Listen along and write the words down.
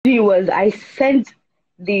was I sent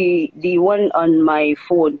the one on my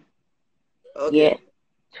phone, yeah, Okay.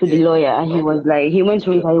 to the Yeah. lawyer, and he was like, he went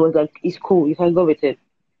through it, and he was like, it's cool, you can go with it.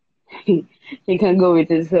 You can go with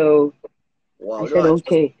it. So I Wow. said,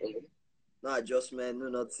 okay. No adjustment, no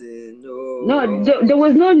nothing, No, no. there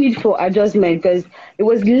was no need for adjustment because it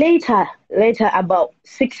was later, about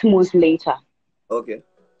 6 months later, Okay.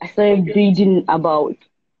 I started reading about,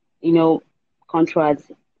 you know,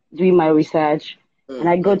 contracts, doing my research, and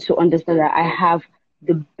I got Mm. to understand that I have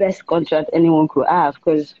the best contract anyone could have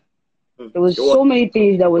because Mm. there was It was. so many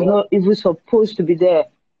things that was not even supposed to be there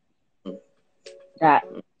Mm. that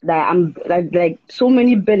I'm like so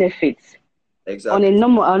many benefits Exactly.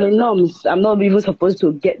 on a norms. I'm not even supposed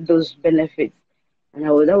to get those benefits. And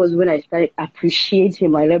that was when I started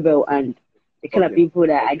appreciating my level and the kind of Okay. people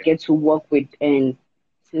that I get to work with. And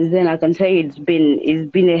since then, I can tell you it's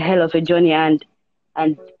been a hell of a journey. And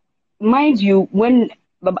mind you, when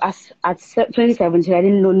at 2017, I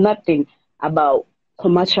didn't know nothing about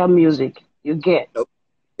commercial music. You get? Okay.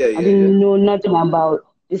 Yeah, I yeah, yeah. didn't know nothing about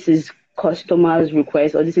this is customers'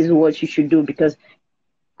 request or this is what you should do because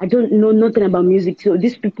I don't know nothing about music. So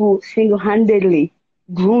these people single-handedly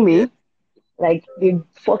grew Yeah, me, like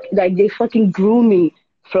they fucking grew me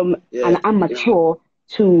from yeah, an amateur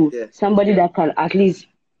to yeah. somebody that can at least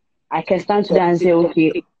I can stand today and say,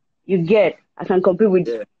 okay, you get I can compete with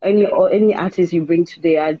Yeah. any artist you bring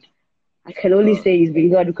today. I can only Uh, say it's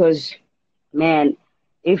been God because man,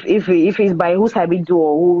 if it's by who sabi do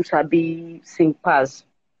or who sabi sing pass,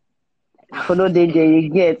 for no day you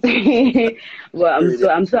get. Well, really,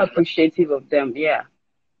 I'm so appreciative of them. Yeah.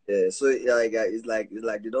 yeah. So yeah, it's like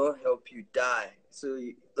they don't help you die. So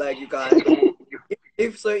like you can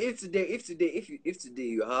if today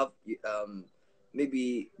you have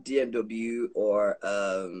maybe DMW or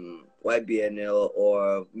YBNL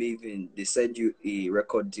or maybe they send you a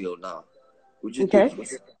record deal now, would you Okay. take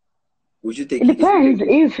it? Would you It take it? depends.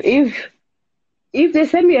 If they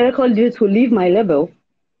send me a record deal to leave my level,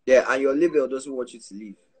 Yeah, and your label doesn't want you to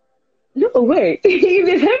leave. no way. If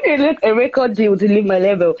they send me a record deal to leave my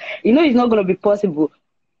level, it's not gonna be possible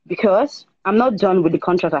because I'm not done with the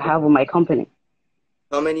contract I have with my company.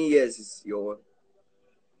 How many years is your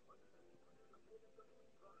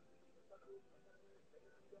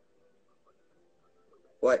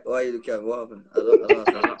why are you looking at what happened? I don't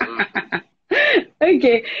understand.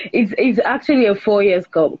 Okay, it's actually a 4 years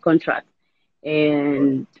contract,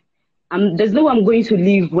 Alright. and there's no way I'm going to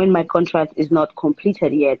leave when my contract is not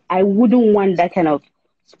completed yet. I wouldn't want that kind of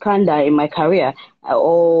scandal in my career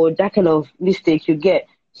or that kind of mistake you get.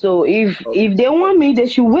 So Okay. if they want me, they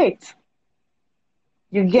should wait.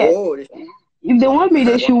 You get? Oh, If they want me,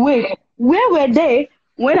 they wow. should wait. Where were they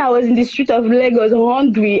when I was in the street of Lagos,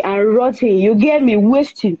 hungry and rotting? You get me,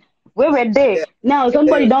 wasting. Where were they? Yeah, Now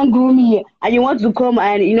somebody yeah, don't groom me, and you want to come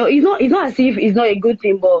and it's not as if it's not a good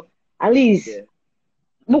thing, but at least yeah.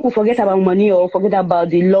 we could forget Sure. about money or forget about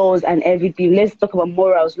the laws and everything. Let's talk about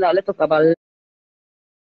morals now. Let's talk about